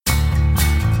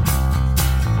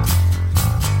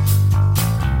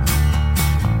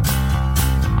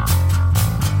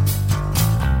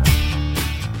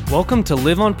Welcome to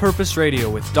Live on Purpose Radio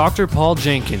with Dr. Paul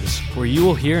Jenkins, where you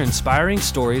will hear inspiring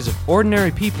stories of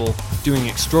ordinary people doing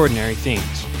extraordinary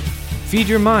things. Feed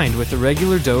your mind with a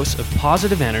regular dose of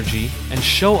positive energy and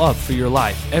show up for your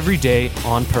life every day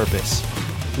on purpose.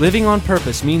 Living on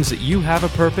purpose means that you have a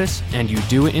purpose and you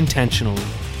do it intentionally.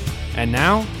 And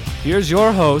now, here's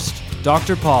your host,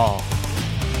 Dr. Paul.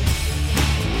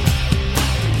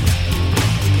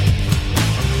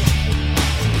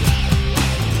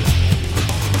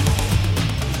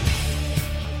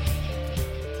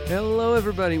 Hello,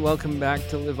 everybody. Welcome back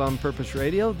to Live on Purpose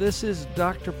Radio. This is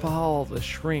Dr. Paul, the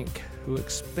shrink, who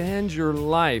expands your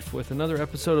life with another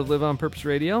episode of Live on Purpose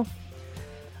Radio.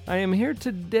 I am here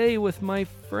today with my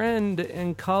friend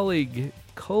and colleague,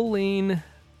 Colleen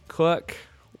Cook.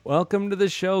 Welcome to the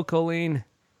show, Colleen.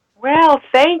 Well,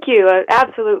 thank you. An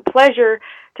absolute pleasure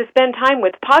to spend time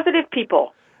with positive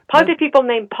people. Positive people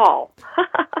named Paul.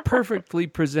 Perfectly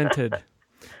presented.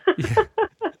 Yeah.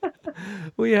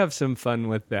 We have some fun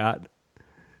with that.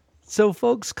 So,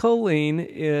 folks, Colleen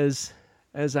is,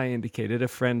 as I indicated, a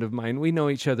friend of mine. We know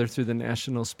each other through the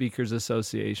National Speakers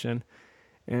Association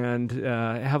and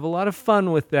have a lot of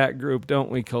fun with that group, don't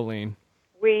we, Colleen?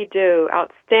 We do.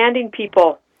 Outstanding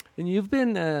people. And you've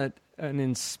been an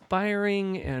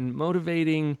inspiring and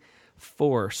motivating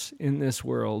force in this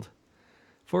world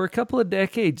for a couple of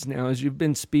decades now as you've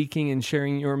been speaking and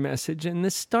sharing your message. And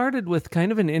this started with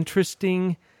kind of an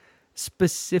interesting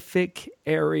specific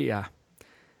area.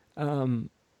 I'll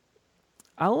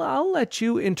let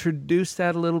you introduce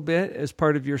that a little bit as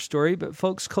part of your story, but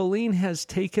folks, Colleen has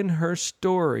taken her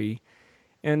story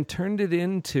and turned it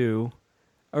into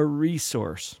a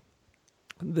resource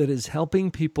that is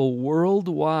helping people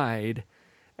worldwide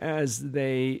as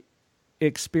they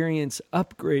experience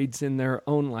upgrades in their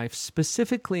own life,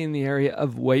 specifically in the area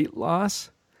of weight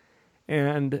loss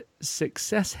and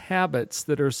success habits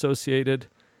that are associated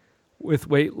with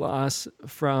weight loss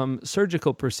from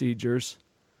surgical procedures.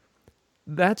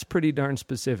 That's pretty darn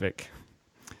specific.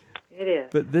 It is.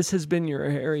 But this has been your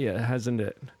area, hasn't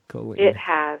it, Colleen? It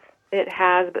has. It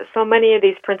has. But so many of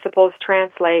these principles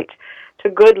translate to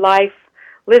good life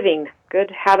living,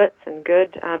 good habits and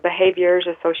good behaviors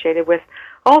associated with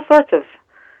all sorts of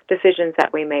decisions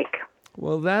that we make.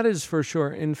 Well, that is for sure.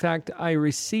 In fact, I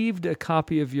received a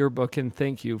copy of your book, and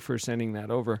thank you for sending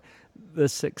that over. The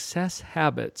Success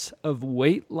Habits of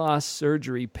Weight Loss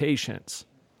Surgery Patients.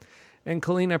 And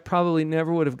Colleen, I probably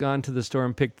never would have gone to the store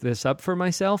and picked this up for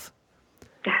myself.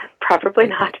 Probably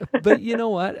not. But you know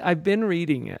what? I've been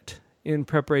reading it in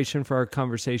preparation for our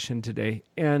conversation today,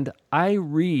 and I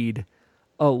read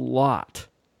a lot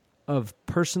of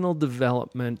personal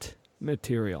development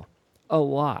material. A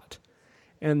lot.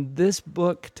 And this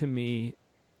book, to me,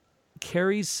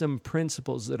 carries some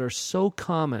principles that are so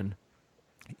common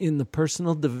in the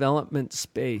personal development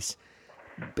space.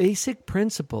 Basic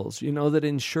principles, that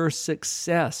ensure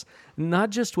success, not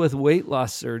just with weight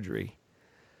loss surgery,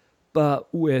 but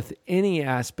with any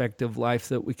aspect of life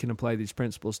that we can apply these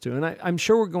principles to. And I'm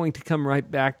sure we're going to come right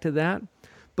back to that.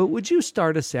 But would you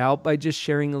start us out by just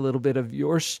sharing a little bit of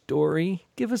your story?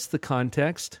 Give us the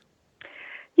context.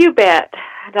 You bet,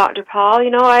 Dr. Paul.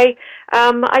 I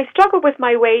struggled with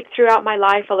my weight throughout my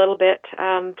life a little bit,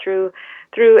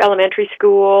 through elementary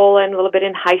school and a little bit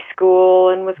in high school,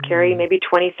 and was carrying maybe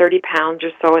 20, 30 pounds or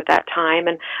so at that time,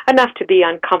 and enough to be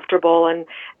uncomfortable and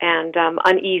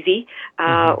uneasy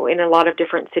in a lot of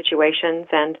different situations.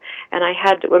 And I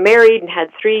was married and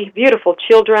had 3 beautiful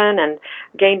children and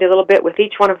gained a little bit with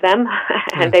each one of them,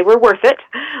 and they were worth it.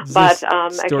 Does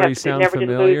this story sound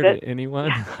familiar to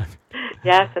anyone?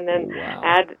 Yes, and then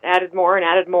added more, and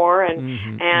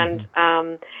in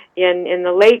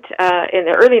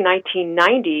the early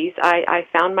 1990s, I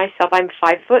found myself. I'm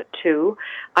 5'2".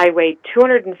 I weighed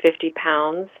 250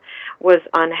 pounds. Was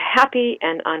unhappy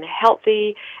and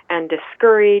unhealthy and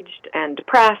discouraged and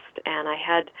depressed, and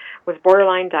I was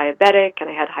borderline diabetic, and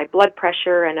I had high blood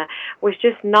pressure, and was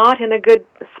just not in a good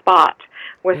spot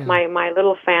with my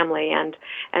little family, and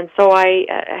so I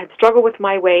had struggled with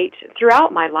my weight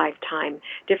throughout my lifetime,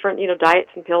 different diets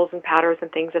and pills and powders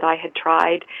and things that I had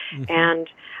tried, and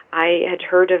I had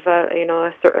heard of a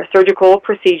surgical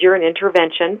procedure, an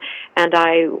intervention, and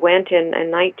I went in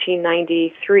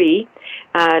 1993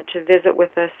 to visit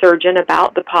with a surgeon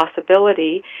about the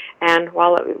possibility, and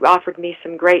while it offered me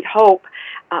some great hope,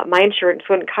 my insurance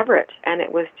wouldn't cover it, and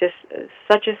it was just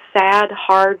such a sad,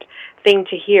 hard thing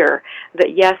to hear,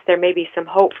 that yes, there may be some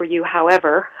hope for you,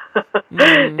 however,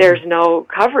 there's no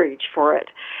coverage for it.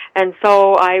 And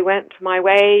so I went my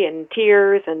way in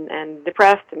tears and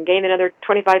depressed and gained another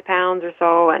 25 pounds or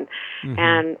so,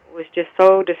 and was just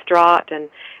so distraught and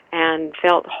and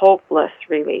felt hopeless,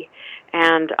 really.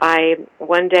 And I,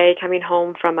 one day, coming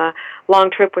home from a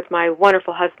long trip with my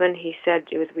wonderful husband, he said,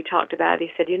 we talked about it,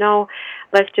 he said,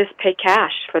 let's just pay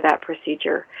cash for that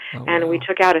procedure. Oh, and wow. we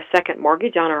took out a second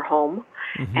mortgage on our home,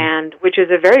 and which is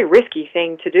a very risky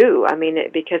thing to do. I mean,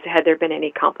 because had there been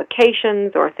any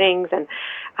complications or things, and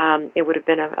it would have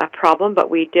been a problem, but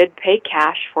we did pay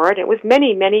cash for it. It was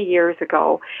many, many years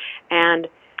ago, and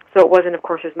so it wasn't, of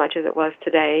course, as much as it was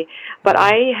today. But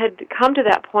I had come to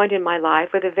that point in my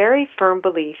life with a very firm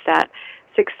belief that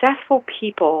successful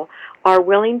people are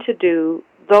willing to do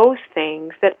those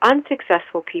things that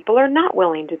unsuccessful people are not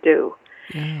willing to do.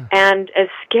 Yeah. And as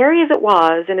scary as it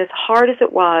was and as hard as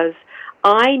it was,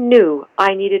 I knew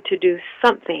I needed to do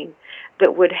something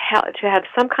that would help, to have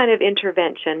some kind of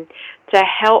intervention to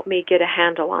help me get a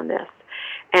handle on this.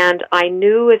 And I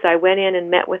knew as I went in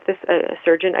and met with this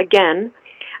surgeon again,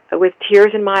 with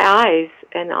tears in my eyes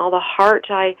and all the heart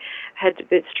I had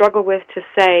struggled with to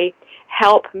say,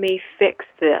 help me fix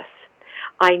this.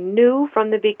 I knew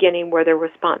from the beginning where the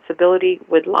responsibility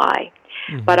would lie,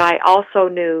 but I also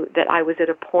knew that I was at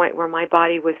a point where my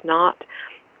body was not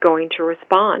going to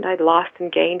respond. I'd lost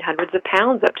and gained hundreds of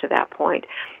pounds up to that point.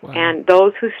 Wow. And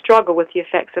those who struggle with the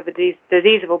effects of the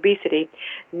disease of obesity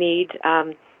need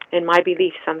in my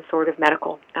belief, some sort of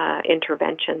medical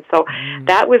intervention. So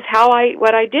that was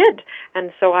what I did.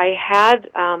 And so I had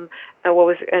what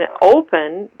was an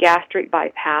open gastric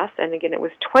bypass, and again, it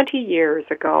was 20 years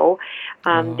ago.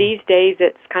 These days,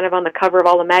 it's kind of on the cover of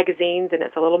all the magazines, and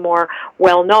it's a little more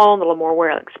well-known, a little more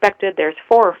well-expected. There's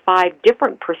 4 or 5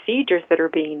 different procedures that are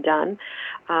being done.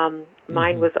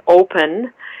 Mine was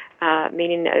open,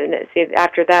 meaning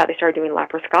after that, they started doing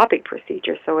laparoscopic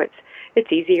procedures, so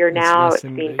it's easier now. It's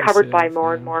being covered by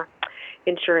more and more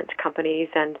insurance companies,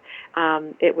 and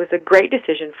it was a great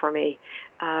decision for me.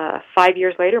 5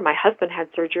 years later, my husband had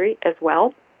surgery as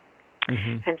well,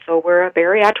 and so we're a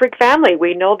bariatric family.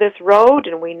 We know this road,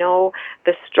 and we know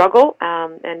the struggle,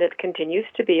 and it continues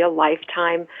to be a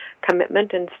lifetime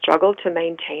commitment and struggle to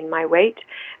maintain my weight,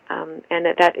 and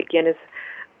that, again, is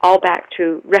all back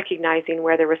to recognizing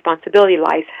where the responsibility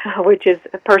lies, which is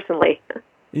personally.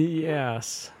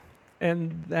 Yes.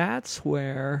 And that's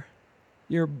where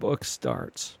your book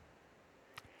starts.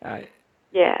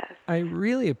 Yes. I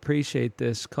really appreciate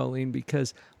this, Colleen,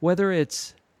 because whether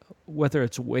it's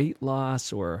weight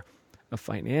loss or a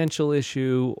financial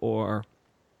issue or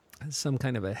some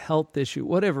kind of a health issue,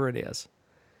 whatever it is,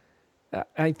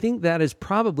 I think that is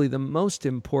probably the most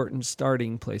important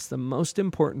starting place, the most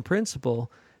important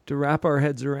principle to wrap our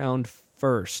heads around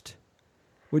first.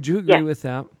 Would you agree with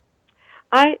that?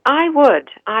 I would.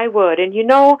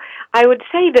 And I would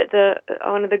say that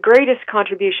one of the greatest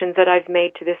contributions that I've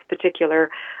made to this particular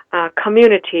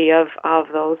community of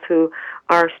those who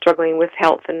are struggling with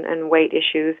health and weight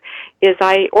issues is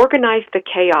I organized the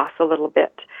chaos a little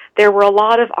bit. There were a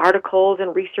lot of articles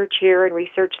and research here and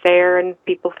research there, and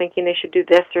people thinking they should do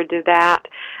this or do that.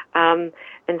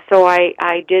 And so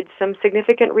I did some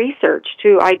significant research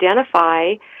to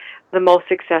identify the most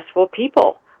successful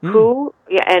people.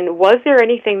 And was there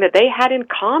anything that they had in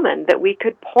common that we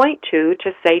could point to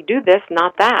say, do this,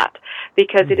 not that?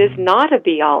 Because it is not a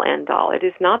be-all, end-all. It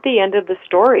is not the end of the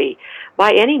story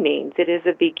by any means. It is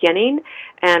a beginning,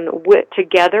 and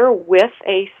together with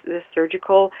the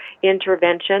surgical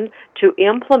intervention to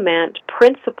implement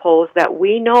principles that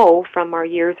we know from our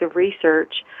years of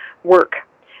research work.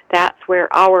 That's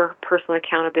where our personal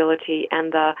accountability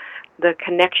and the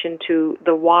connection to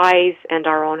the whys and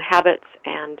our own habits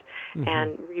and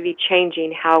really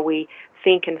changing how we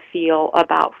think and feel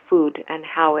about food and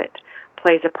how it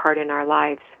plays a part in our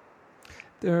lives.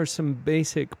 There are some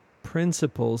basic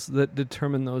principles that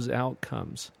determine those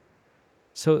outcomes.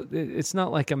 So it's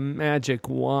not like a magic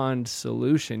wand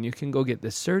solution. You can go get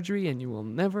the surgery and you will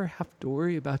never have to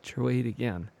worry about your weight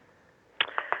again.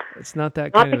 It's not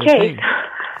that kind of a thing.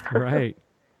 Right.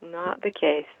 Not the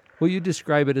case. Well, you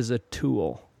describe it as a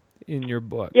tool in your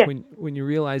book. Yes. When you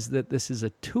realize that this is a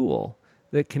tool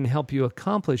that can help you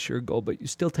accomplish your goal, but you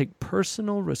still take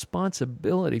personal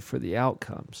responsibility for the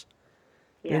outcomes,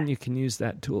 then you can use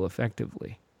that tool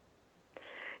effectively.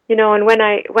 And when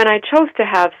I chose to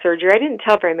have surgery, I didn't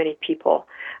tell very many people.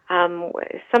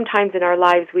 Sometimes in our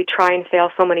lives we try and fail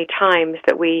so many times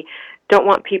that we don't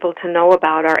want people to know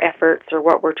about our efforts or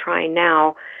what we're trying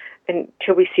now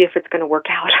until we see if it's going to work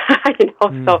out.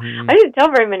 So I didn't tell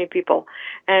very many people,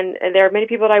 and there are many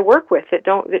people that I work with that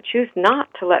choose not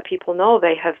to let people know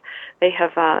they have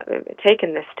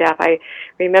taken this step. I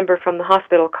remember from the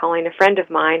hospital calling a friend of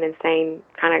mine and saying,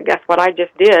 kind of, guess what I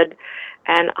just did,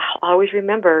 And I'll always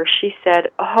remember she said,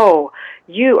 "Oh,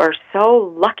 you are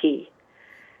so lucky."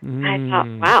 And I thought,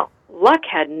 wow, luck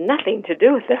had nothing to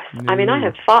do with this. I mean, I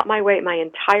have fought my way my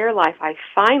entire life. I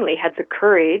finally had the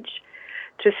courage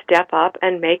to step up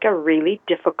and make a really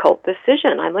difficult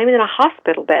decision. I'm laying in a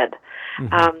hospital bed.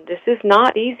 This is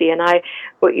not easy. And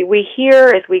we hear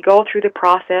as we go through the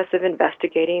process of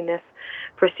investigating this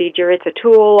procedure, it's a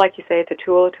tool, like you say, it's a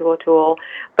tool.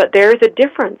 But there's a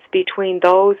difference between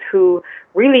those who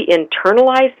really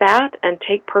internalize that and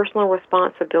take personal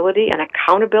responsibility and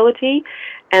accountability,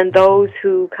 and those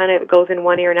who kind of goes in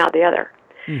one ear and out the other.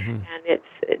 And it's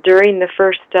during the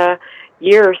first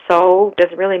year or so,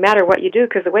 doesn't really matter what you do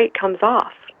because the weight comes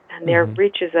off. And there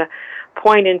reaches a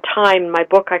point in time, in my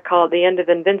book I call it the end of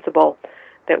invincible,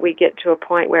 that we get to a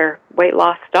point where weight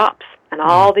loss stops and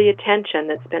all the attention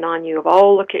that's been on you of,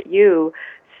 oh, look at you,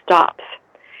 stops.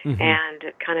 And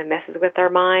it kind of messes with our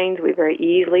minds. We very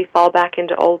easily fall back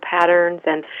into old patterns,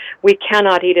 and we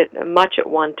cannot eat it much at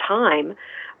one time,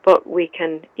 but we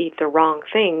can eat the wrong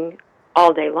thing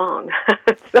all day long.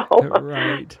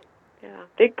 Right. Yeah,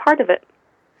 big part of it.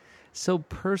 So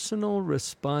personal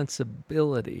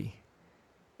responsibility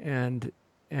and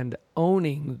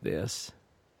owning this,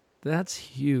 that's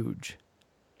huge.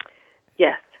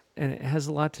 Yes. And it has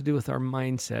a lot to do with our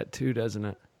mindset too, doesn't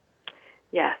it?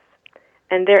 Yes.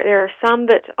 And there are some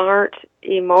that aren't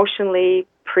emotionally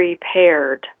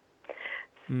prepared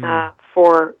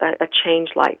for a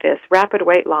change like this. Rapid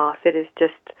weight loss, it is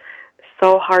just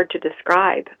so hard to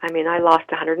describe. I mean, I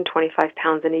lost 125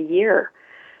 pounds in a year.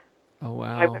 Oh,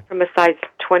 wow. I went from a size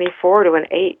 24 to an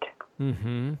 8.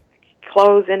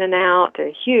 Clothes in and out,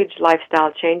 a huge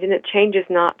lifestyle change. And it changes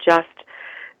not just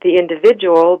the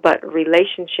individual, but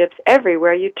relationships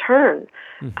everywhere you turn.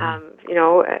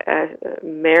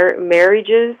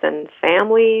 Marriages and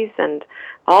families and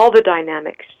all the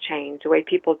dynamics change. The way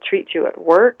people treat you at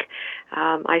work.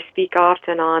 I speak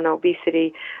often on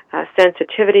obesity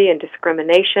sensitivity and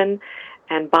discrimination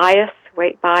and bias,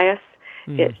 weight bias.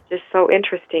 It's just so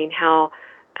interesting how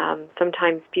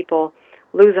sometimes people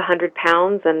lose 100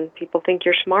 pounds and people think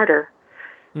you're smarter.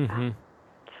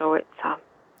 So it's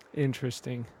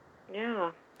interesting.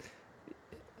 Yeah.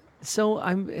 So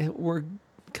we're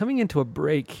coming into a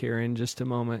break here in just a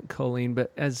moment, Colleen,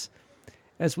 but as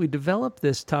we develop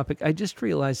this topic, I just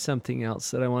realized something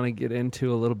else that I want to get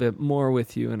into a little bit more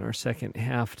with you in our second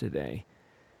half today.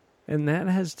 And that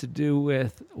has to do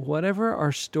with whatever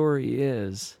our story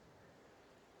is,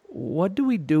 what do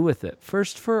we do with it?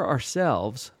 First for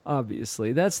ourselves,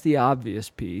 obviously. That's the obvious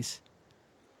piece.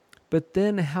 But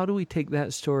then how do we take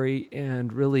that story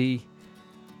and really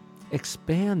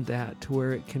expand that to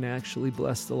where it can actually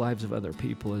bless the lives of other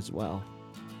people as well?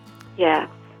 Yeah.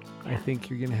 I think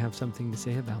you're going to have something to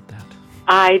say about that.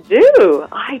 I do.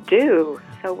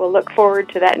 So we'll look forward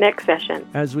to that next session.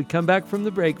 As we come back from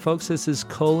the break, folks, this is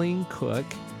Colleen Cook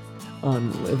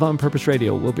on Live on Purpose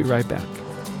Radio. We'll be right back.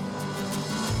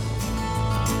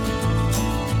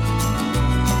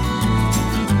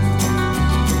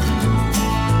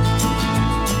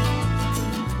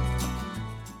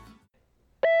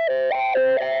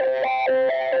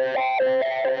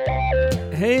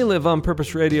 Hey, Live on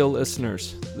Purpose Radio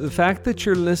listeners. The fact that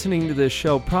you're listening to this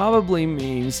show probably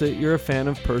means that you're a fan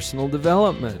of personal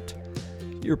development.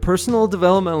 Your personal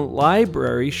development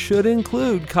library should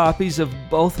include copies of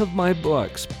both of my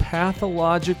books,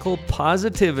 Pathological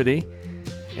Positivity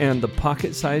and the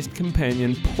pocket-sized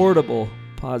companion, Portable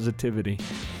Positivity.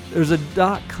 There's a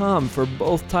 .com for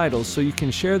both titles so you can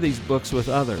share these books with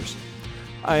others.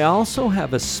 I also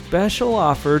have a special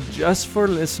offer just for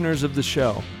listeners of the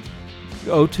show.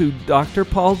 Go to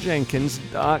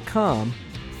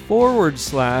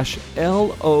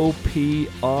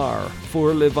drpauljenkins.com/LOPR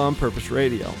for Live on Purpose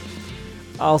Radio.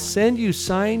 I'll send you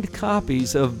signed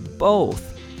copies of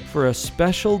both for a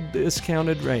special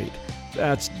discounted rate.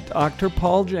 That's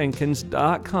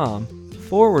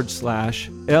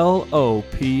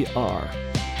drpauljenkins.com/LOPR.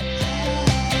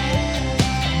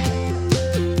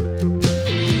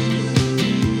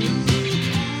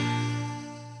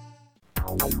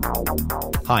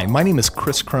 Hi, my name is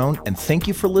Chris Crone, and thank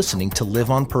you for listening to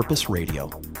Live on Purpose Radio.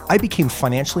 I became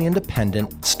financially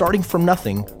independent, starting from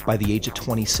nothing, by the age of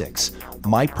 26.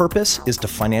 My purpose is to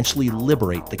financially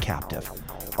liberate the captive.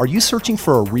 Are you searching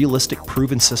for a realistic,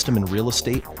 proven system in real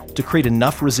estate to create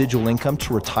enough residual income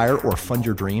to retire or fund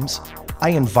your dreams? I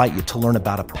invite you to learn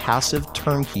about a passive,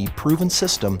 turnkey, proven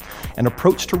system and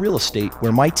approach to real estate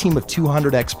where my team of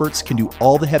 200 experts can do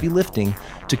all the heavy lifting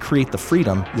to create the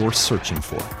freedom you're searching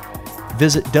for.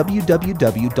 Visit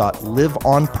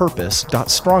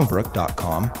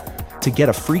www.liveonpurpose.strongbrook.com To get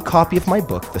a free copy of my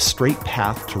book, The Straight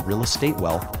Path to Real Estate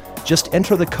Wealth, just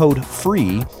enter the code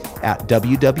FREE at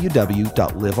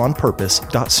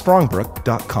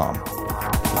www.liveonpurpose.strongbrook.com.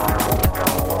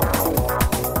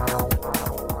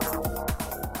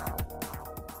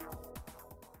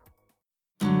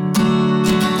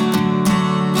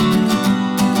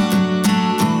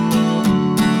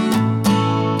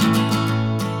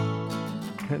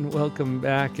 And welcome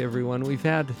back, everyone. We've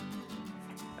had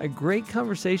a great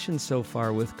conversation so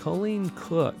far with Colleen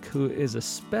Cook, who is a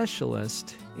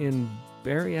specialist in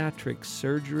bariatric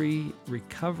surgery,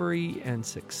 recovery, and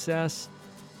success.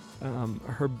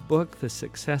 Her book, The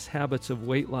Success Habits of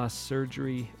Weight Loss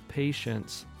Surgery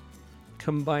Patients,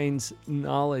 combines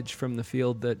knowledge from the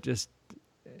field that just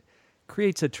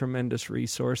creates a tremendous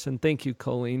resource. And thank you,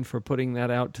 Colleen, for putting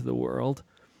that out to the world.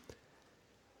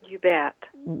 You bet.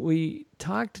 We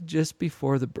talked just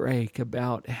before the break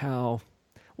about how,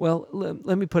 well,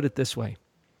 let me put it this way.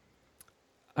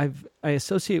 I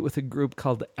associate with a group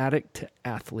called Addict to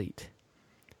Athlete,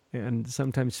 and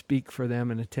sometimes speak for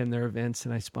them and attend their events,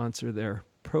 and I sponsor their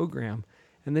program.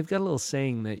 And they've got a little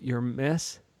saying that your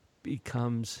mess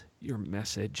becomes your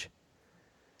message.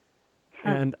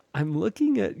 And I'm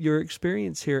looking at your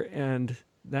experience here, and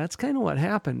that's kind of what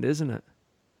happened, isn't it?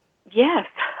 Yes,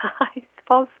 I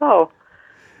suppose so.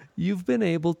 You've been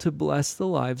able to bless the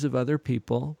lives of other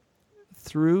people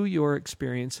through your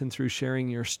experience and through sharing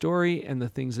your story and the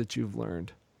things that you've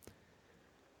learned.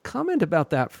 Comment about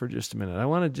that for just a minute. I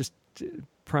want to just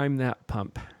prime that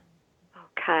pump.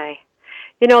 Okay.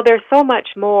 You know, there's so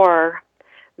much more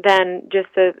than just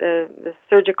the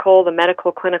surgical, the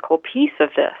medical, clinical piece of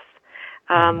this.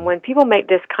 When people make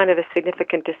this kind of a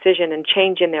significant decision and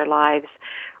change in their lives,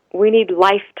 we need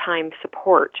lifetime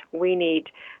support. We need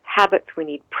habits, we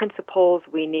need principles,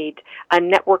 we need a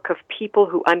network of people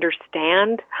who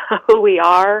understand who we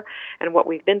are and what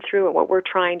we've been through and what we're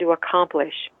trying to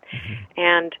accomplish.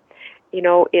 And, you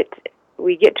know,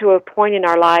 we get to a point in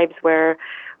our lives where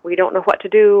we don't know what to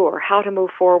do or how to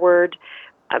move forward,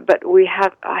 but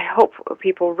I hope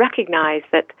people recognize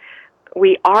that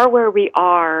we are where we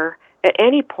are at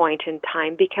any point in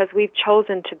time because we've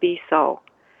chosen to be so.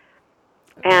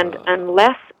 And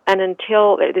unless and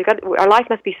until our life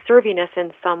must be serving us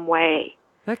in some way.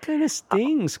 That kind of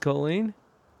stings, Colleen.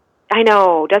 I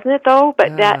know, doesn't it though?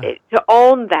 But to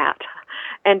own that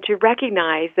and to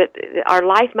recognize that our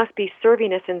life must be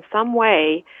serving us in some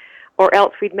way, or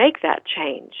else we'd make that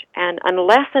change. And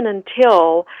unless and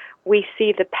until we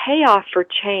see the payoff for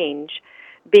change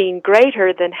being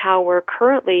greater than how we're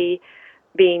currently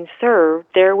being served,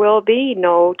 there will be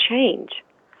no change.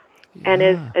 Yeah. And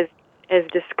as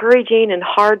discouraging and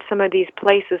hard some of these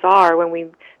places are when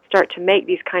we start to make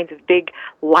these kinds of big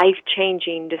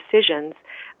life-changing decisions,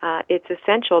 it's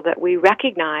essential that we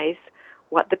recognize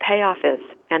what the payoff is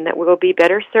and that we'll be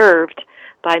better served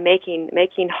by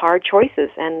making hard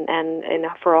choices and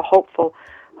for a hopeful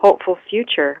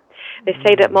future. They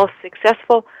say that most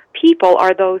successful people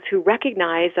are those who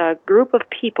recognize a group of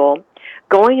people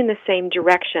going in the same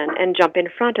direction and jump in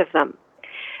front of them.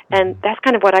 And that's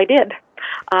kind of what I did.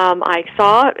 I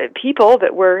saw people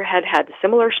that had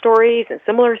similar stories and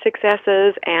similar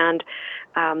successes, and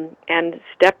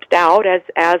stepped out as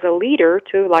a leader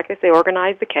to, like I say,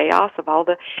 organize the chaos of all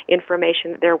the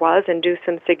information that there was and do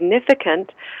some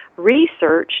significant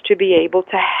research to be able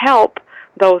to help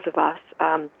those of us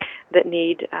that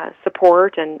need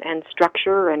support and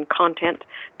structure and content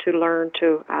to learn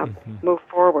to move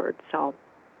forward. So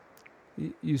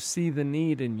you see the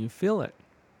need and you feel it.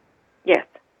 Yes.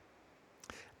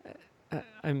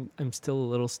 I'm still a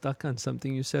little stuck on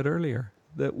something you said earlier,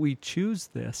 that we choose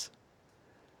this.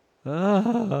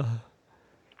 I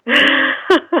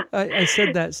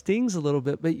said that stings a little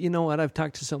bit, but you know what? I've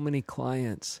talked to so many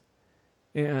clients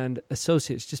and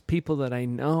associates, just people that I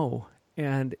know,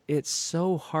 and it's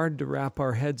so hard to wrap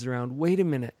our heads around, wait a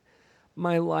minute,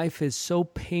 my life is so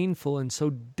painful and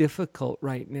so difficult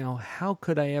right now. How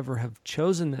could I ever have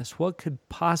chosen this? What could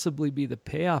possibly be the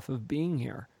payoff of being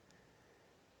here?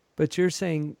 But you're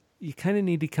saying you kind of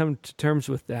need to come to terms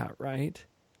with that, right?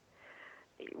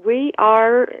 We've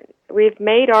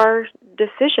made our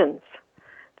decisions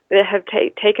that have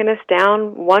taken us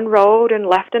down one road and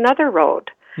left another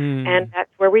road. And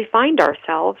that's where we find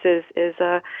ourselves as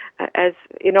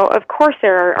you know, of course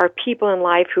there are people in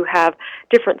life who have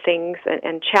different things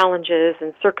and challenges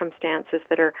and circumstances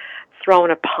that are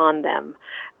thrown upon them.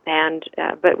 And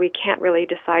but we can't really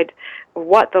decide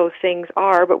what those things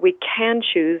are, but we can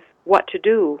choose what to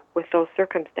do with those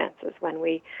circumstances when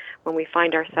we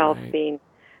find ourselves being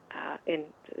in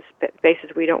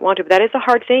spaces we don't want to. But that is a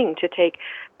hard thing, to take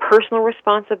personal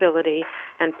responsibility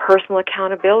and personal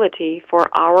accountability for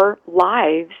our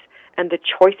lives and the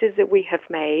choices that we have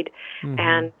made. Mm-hmm.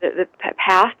 And the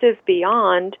past is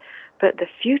beyond, but the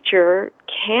future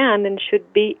can and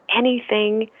should be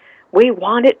anything we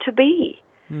want it to be.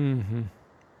 Mm-hmm.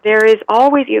 There is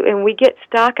always and we get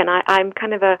stuck, and I'm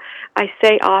kind of I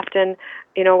say often,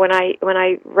 when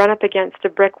I run up against a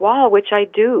brick wall, which I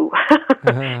do,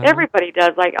 everybody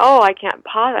does, like, I can't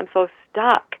pause, I'm so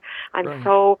stuck. I'm right.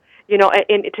 So,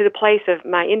 to the place of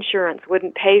my insurance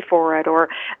wouldn't pay for it, or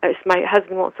my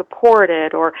husband won't support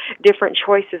it, or different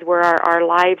choices where our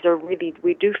lives are really,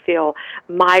 we do feel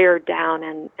mired down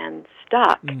and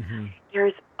stuck. Mm-hmm.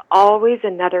 There's always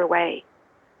another way.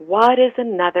 What is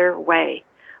another way?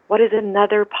 What is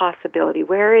another possibility?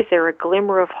 Where is there a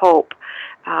glimmer of hope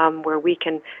where we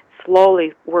can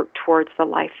slowly work towards the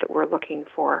life that we're looking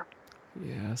for?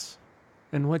 Yes.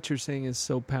 And what you're saying is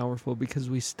so powerful, because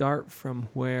we start from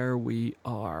where we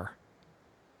are.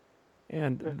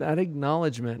 And that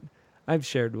acknowledgement, I've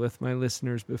shared with my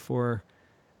listeners before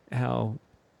how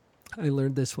I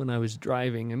learned this when I was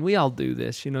driving. And we all do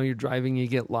this. You're driving, you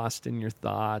get lost in your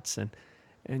thoughts,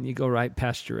 and you go right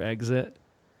past your exit.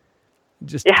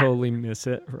 Just totally miss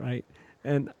it, right?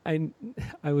 And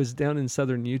I was down in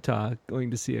southern Utah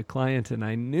going to see a client, and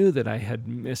I knew that I had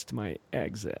missed my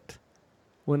exit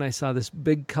when I saw this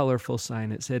big, colorful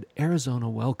sign. It said, "Arizona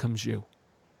welcomes you."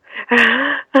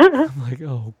 I'm like,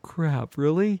 oh, crap,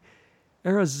 really?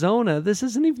 Arizona? This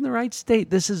isn't even the right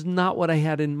state. This is not what I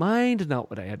had in mind,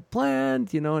 not what I had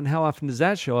planned, and how often does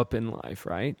that show up in life,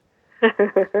 right?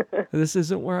 This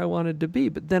isn't where I wanted to be.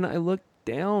 But then I looked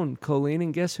down, Colleen,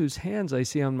 and guess whose hands I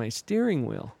see on my steering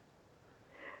wheel?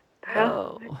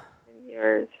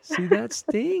 Yours. See, that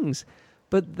stings.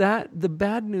 But the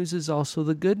bad news is also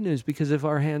the good news, because if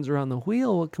our hands are on the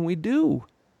wheel, what can we do?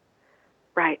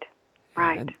 Right.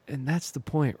 And that's the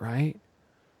point, right?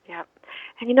 Yep.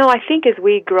 And I think as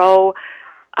we grow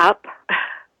up,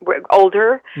 we're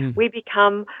older, we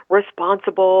become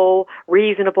responsible,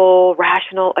 reasonable,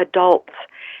 rational adults,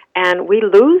 and we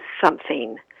lose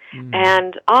something.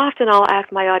 And often I'll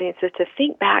ask my audiences to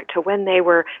think back to when they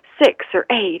were 6 or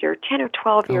 8 or 10 or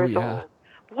 12 years old.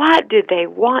 What did they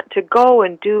want to go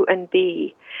and do and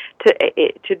be?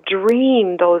 To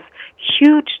dream those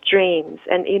huge dreams.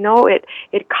 And,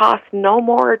 it costs no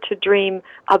more to dream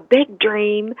a big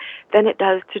dream than it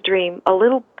does to dream a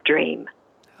little dream.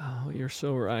 Oh, you're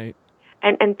so right.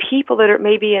 And people that are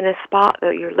maybe in a spot,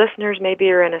 that your listeners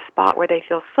maybe are in a spot where they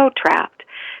feel so trapped,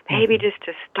 maybe just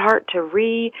to start to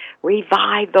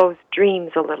revive those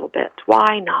dreams a little bit.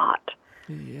 Why not?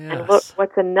 Yes. And look,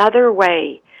 what's another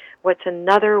way,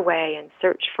 and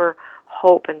search for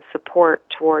hope and support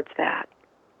towards that.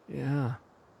 Yeah.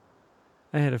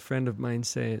 I had a friend of mine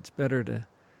say it's better to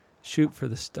shoot for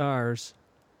the stars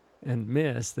and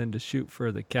miss than to shoot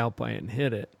for the cow pie and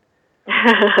hit it.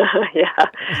 Yeah,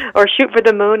 or shoot for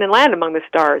the moon and land among the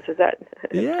stars. Is that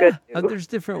good too? There's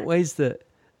different ways that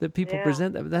people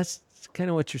present that. But that's kind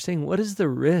of what you're saying. What is the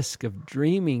risk of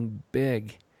dreaming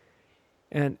big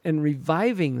and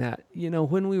reviving that?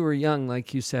 When we were young,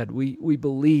 like you said, we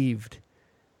believed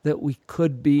that we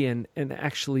could be and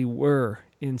actually were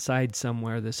inside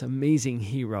somewhere this amazing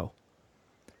hero.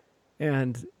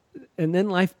 And then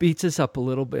life beats us up a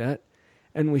little bit,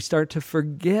 and we start to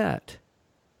forget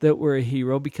that we're a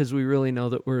hero because we really know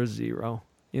that we're a zero,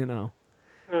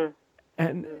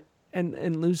 and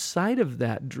lose sight of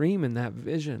that dream and that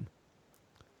vision.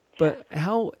 But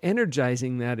how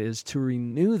energizing that is to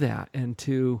renew that and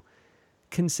to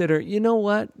consider,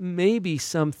 what, maybe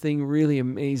something really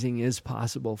amazing is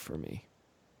possible for me.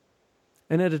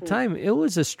 And at a time, it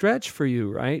was a stretch for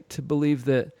you, right, to believe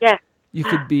that you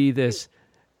could be this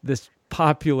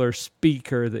popular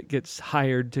speaker that gets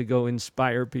hired to go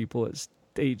inspire people at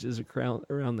stages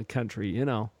around the country,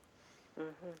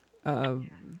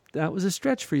 that was a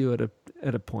stretch for you at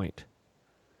a point.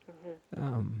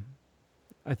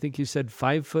 I think you said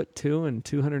 5'2" and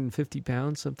 250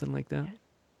 pounds, something like that.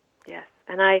 Yes,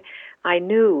 and I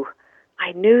knew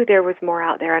there was more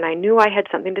out there, and I knew I had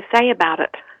something to say about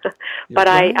it. But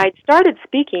right. I started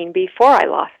speaking before I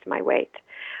lost my weight,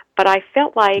 but I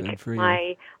felt like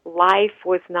my life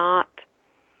was not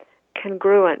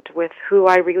congruent with who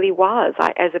I really was.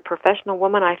 As a professional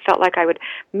woman, I felt like I would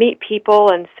meet people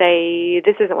and say,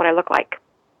 "This isn't what I look like.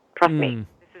 Trust me,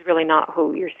 this is really not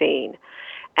who you're seeing."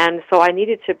 And so I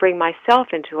needed to bring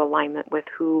myself into alignment with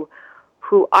who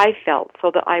I felt, so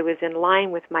that I was in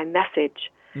line with my message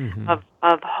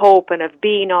of hope and of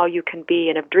being all you can be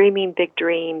and of dreaming big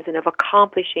dreams and of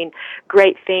accomplishing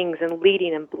great things and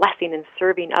leading and blessing and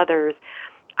serving others,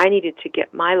 I needed to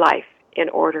get my life in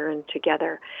order and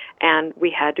together. And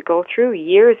we had to go through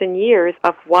years and years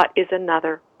of what is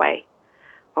another way,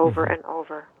 over and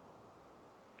over.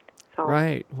 So,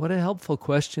 right. What a helpful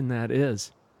question that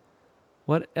is.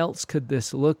 What else could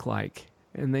this look like?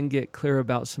 And then get clear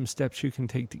about some steps you can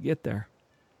take to get there.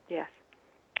 Yes.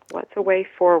 What's a way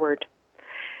forward?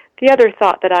 The other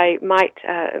thought that I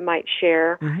might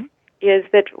share is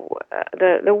that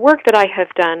the work that I have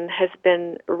done has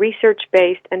been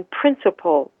research-based and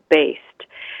principle-based,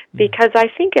 because I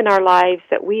think in our lives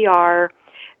that we are,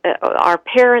 our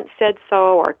parents said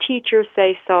so, our teachers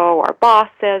say so, our boss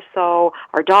says so,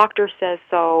 our doctor says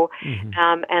so,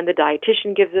 and the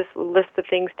dietitian gives us a list of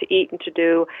things to eat and to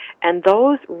do, and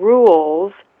those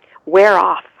rules wear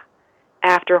off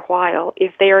after a while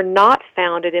if they are not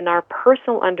founded in our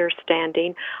personal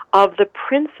understanding of the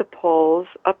principles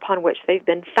upon which they've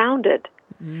been founded.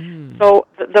 So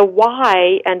the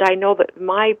why, and I know that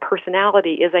my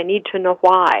personality is I need to know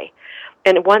why.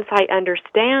 And once I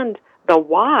understand the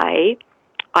why,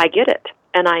 I get it,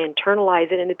 and I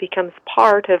internalize it, and it becomes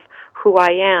part of who I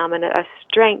am and a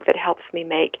strength that helps me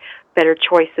make better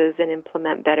choices and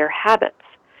implement better habits.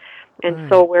 And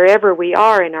so wherever we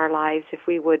are in our lives, if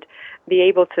we would be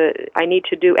able to, I need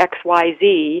to do X, Y,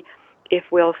 Z, if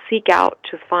we'll seek out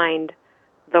to find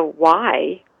the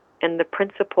why and the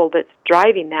principle that's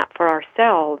driving that for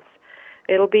ourselves,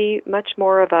 it'll be much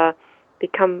more of a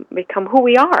become who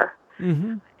we are,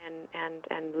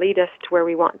 and lead us to where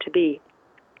we want to be.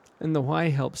 And the why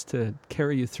helps to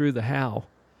carry you through the how.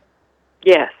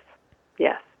 Yes,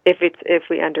 if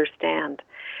we understand.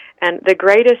 And the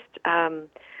greatest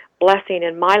blessing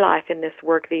in my life in this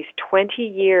work, these 20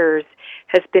 years,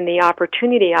 has been the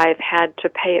opportunity I've had to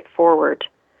pay it forward,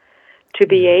 to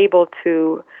be able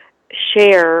to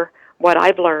share what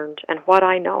I've learned and what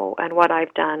I know and what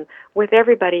I've done with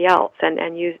everybody else.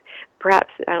 And use,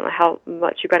 perhaps, I don't know how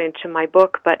much you got into my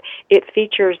book, but it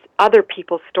features other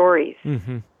people's stories.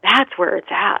 That's where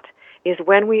it's at, is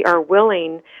when we are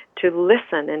willing to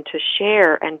listen and to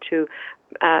share and to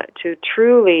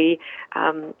truly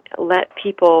let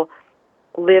people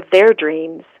live their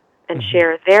dreams and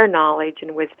share their knowledge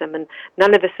and wisdom. And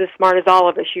none of us is as smart as all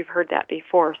of us. You've heard that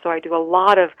before. So I do a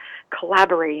lot of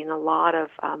collaborating, a lot of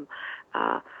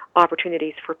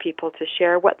opportunities for people to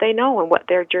share what they know and what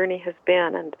their journey has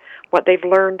been and what they've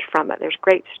learned from it. There's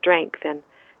great strength in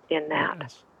that.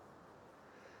 Yes.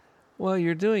 Well,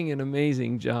 you're doing an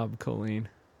amazing job, Colleen.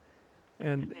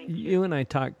 And you and I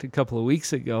talked a couple of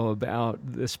weeks ago about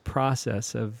this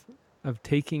process of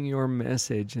taking your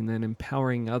message and then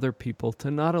empowering other people to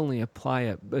not only apply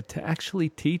it, but to actually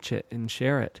teach it and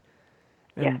share it.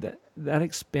 And that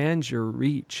expands your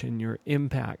reach and your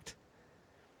impact.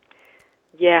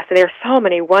 Yes, and there are so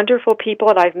many wonderful people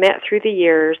that I've met through the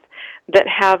years that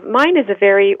have, mine is a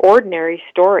very ordinary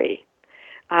story.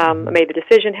 I made the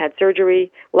decision, had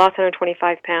surgery, lost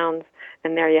 125 pounds,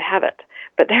 and there you have it.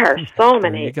 But there are so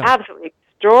many absolutely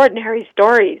extraordinary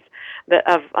stories that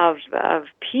of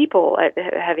people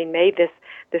having made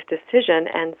this decision,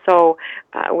 and so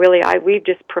really we've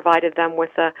just provided them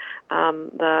with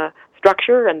the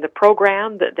structure and the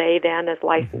program that they then as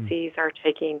licensees are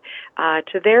taking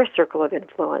to their circle of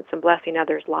influence and blessing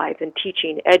others' lives and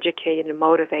teaching, educating, and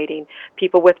motivating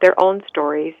people with their own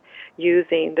stories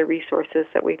using the resources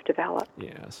that we've developed.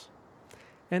 Yes.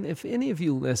 And if any of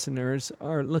you listeners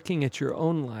are looking at your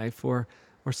own life or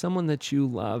someone that you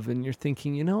love and you're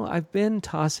thinking, I've been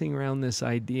tossing around this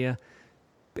idea,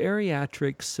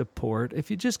 bariatric support,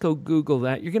 if you just go Google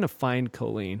that, you're going to find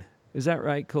Colleen. Is that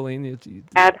right, Colleen?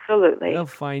 Absolutely. They'll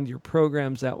find your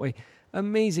programs that way.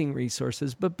 Amazing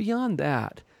resources. But beyond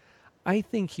that, I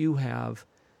think you have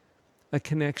a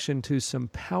connection to some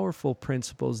powerful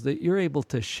principles that you're able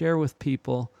to share with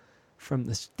people from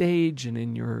the stage and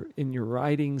in your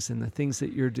writings and the things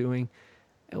that you're doing.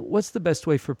 What's the best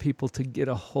way for people to get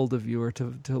a hold of you or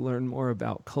to learn more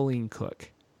about Colleen Cook?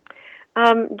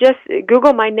 Just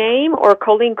Google my name or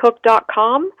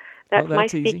ColleenCook.com. That's my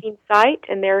speaking site,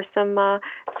 and there's some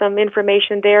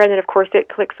information there. And then, of course, it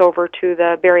clicks over to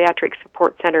the Bariatric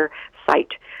Support Center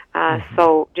site.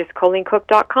 So just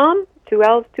ColleenCook.com, 2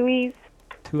 L's, 2 E's.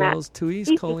 2 L's, 2 E's,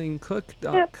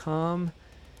 ColleenCook.com. Yep.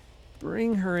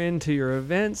 Bring her into your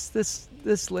events.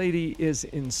 This lady is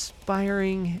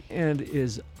inspiring and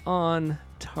is on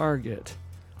target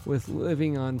with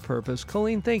living on purpose.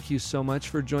 Colleen, thank you so much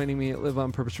for joining me at Live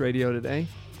on Purpose Radio today.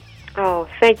 Oh,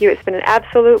 thank you. It's been an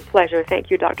absolute pleasure.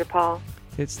 Thank you, Dr. Paul.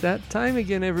 It's that time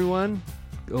again, everyone.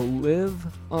 Go live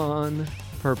on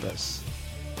purpose.